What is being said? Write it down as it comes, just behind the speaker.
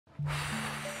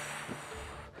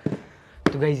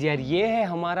तो गाइस यार ये है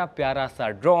हमारा प्यारा सा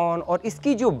ड्रोन और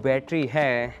इसकी जो बैटरी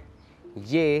है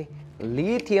ये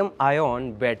लिथियम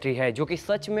आयन बैटरी है जो कि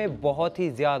सच में बहुत ही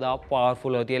ज़्यादा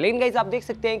पावरफुल होती है। लेकिन गाइस आप देख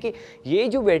सकते हैं कि ये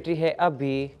जो बैटरी है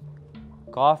अभी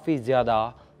काफ़ी ज़्यादा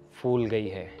फूल गई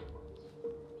है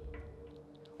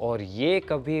और ये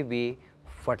कभी भी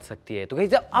फट सकती है। तो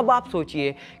गाइस अब आप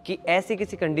सोचिए कि ऐसी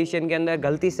किसी कंडीशन के अंदर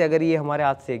गलती से अगर ये हमारे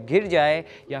हाथ से गिर जाए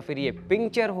या फिर ये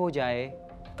पंक्चर हो जाए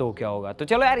तो क्या होगा। तो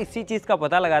चलो यार इसी चीज़ का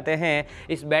पता लगाते हैं,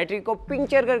 इस बैटरी को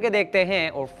पंक्चर करके देखते हैं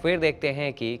और फिर देखते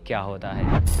हैं कि क्या होता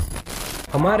है।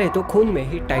 हमारे तो खून में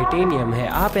ही टाइटेनियम है,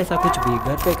 आप ऐसा कुछ भी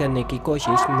घर पे करने की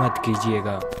कोशिश मत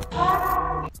कीजिएगा।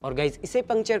 और गाइज इसे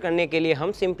पंक्चर करने के लिए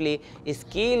हम सिंपली इस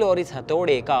कील और इस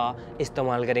हथौड़े का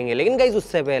इस्तेमाल करेंगे। लेकिन गाइज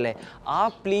उससे पहले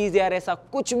आप प्लीज़ यार ऐसा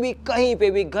कुछ भी कहीं पे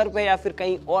भी घर पे या फिर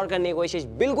कहीं और करने की कोशिश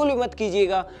बिल्कुल भी मत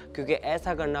कीजिएगा, क्योंकि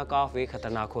ऐसा करना काफ़ी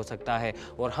खतरनाक हो सकता है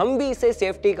और हम भी इसे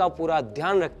सेफ्टी का पूरा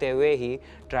ध्यान रखते हुए ही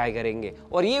ट्राई करेंगे।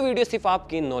 और ये वीडियो सिर्फ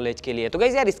आपकी नॉलेज के लिए। तो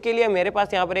गाइज यार इसके लिए मेरे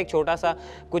पास यहाँ पर एक छोटा सा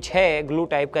कुछ है ग्लू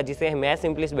टाइप का, जिसे मैं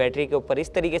सिंपली इस बैटरी के ऊपर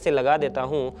इस तरीके से लगा देता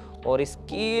हूँ और इस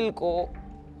कील को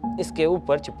इसके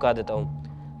ऊपर चिपका देता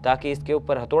हूँ ताकि इसके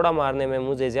ऊपर हथौड़ा मारने में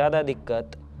मुझे ज़्यादा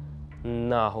दिक्कत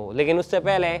ना हो। लेकिन उससे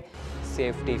पहले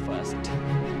safety first.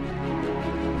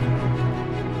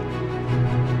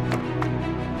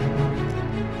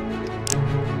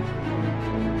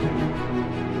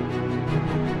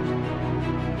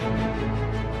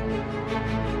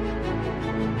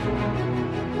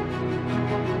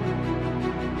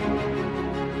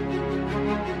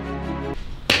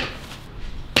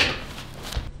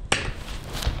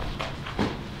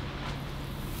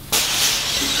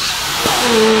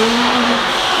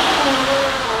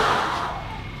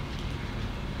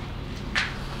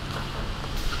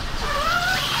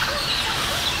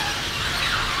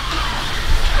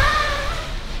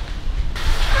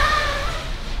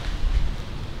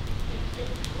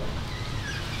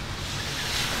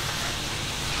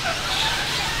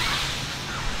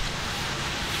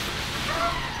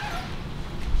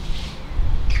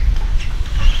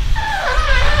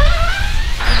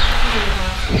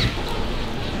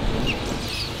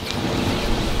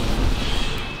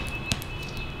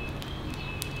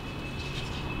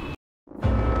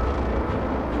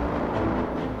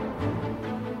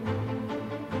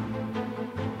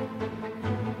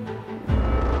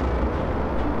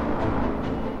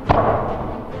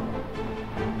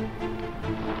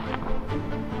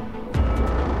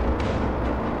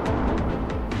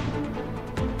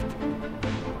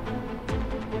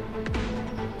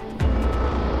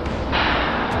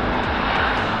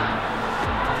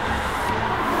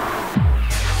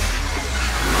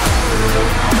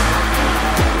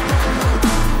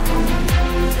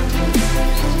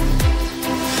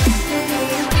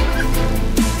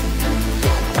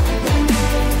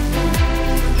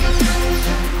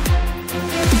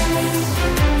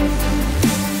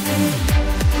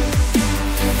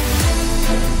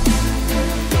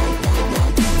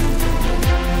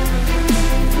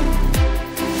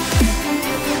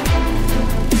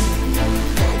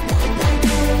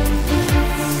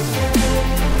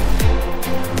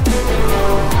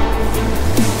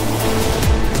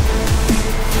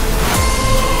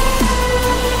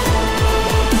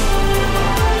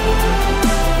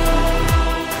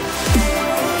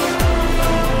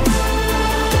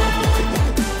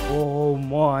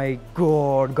 My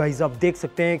God guys आप देख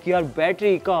सकते हैं कि यार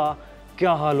बैटरी का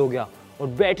क्या हाल हो गया और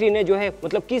बैटरी ने जो है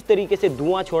मतलब किस तरीके से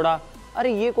धुआं छोड़ा।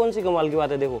 अरे ये कौन सी कमाल की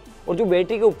बात है, देखो। और जो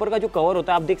बैटरी के ऊपर का जो कवर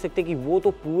होता है आप देख सकते हैं कि वो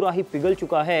तो पूरा ही पिघल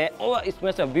चुका है और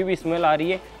इसमें से अभी भी स्मेल आ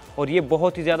रही है और ये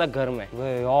बहुत ही ज़्यादा गर्म है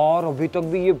यार, अभी तक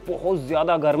भी ये बहुत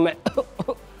ज़्यादा गर्म है।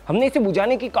 हमने इसे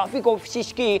बुझाने की काफ़ी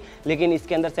कोशिश की लेकिन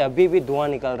इसके अंदर से अभी भी धुआं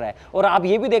निकल रहा है। और आप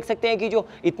ये भी देख सकते हैं कि जो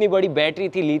इतनी बड़ी बैटरी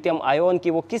थी लिथियम आयन की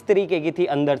वो किस तरीके की थी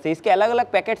अंदर से। इसके अलग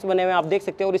अलग पैकेट्स बने हुए आप देख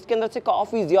सकते हैं और इसके अंदर से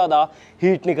काफ़ी ज़्यादा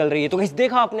हीट निकल रही है। तो गाइस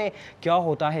देखा आपने क्या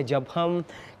होता है जब हम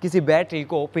किसी बैटरी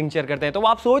को पंक्चर करते हैं। तो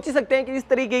आप सोच ही सकते हैं कि इस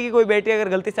तरीके की कोई बैटरी अगर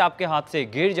गलती से आपके हाथ से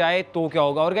गिर जाए तो क्या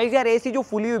होगा। और गाइस यार ऐसी जो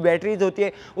फुली हुई बैटरीज होती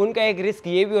है उनका एक रिस्क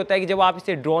ये भी होता है कि जब आप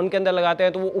इसे ड्रोन के अंदर लगाते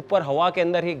हैं तो वो ऊपर हवा के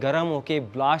अंदर ही गर्म होकर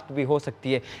ब्लास्ट भी हो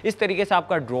सकती है। इस तरीके से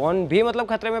आपका ड्रोन भी मतलब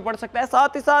खतरे में पड़ सकता है।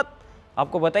 साथ ही साथ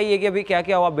आपको बताइए कि अभी क्या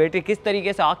क्या हुआ, बैटरी किस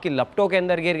तरीके से आग की लपटों के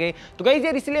अंदर गिर गई। तो गाइस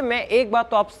यार इसलिए मैं एक बात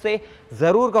तो आपसे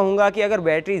ज़रूर कहूँगा कि अगर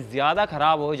बैटरी ज़्यादा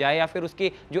ख़राब हो जाए या फिर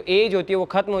उसकी जो एज होती है वो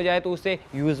ख़त्म हो जाए तो उसे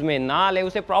यूज़ में ना ले,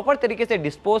 उसे प्रॉपर तरीके से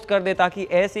डिस्पोज कर दे ताकि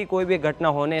ऐसी कोई भी घटना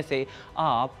होने से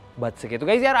आप बच सके। तो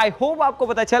गाइस यार आई होप आपको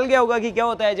पता चल गया होगा कि क्या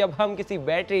होता है जब हम किसी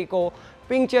बैटरी को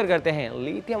पंक्चर करते हैं,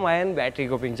 लिथियम आयन बैटरी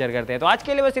को पंक्चर करते हैं। तो आज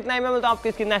के लिए बस इतना ही, मैं मिलता हूँ आपकी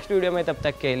इसकी नेक्स्ट वीडियो में। तब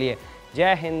तक के लिए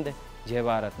जय हिंद, जय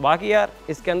भारत। बाकी यार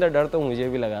इसके अंदर डर तो मुझे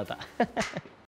भी लगा था।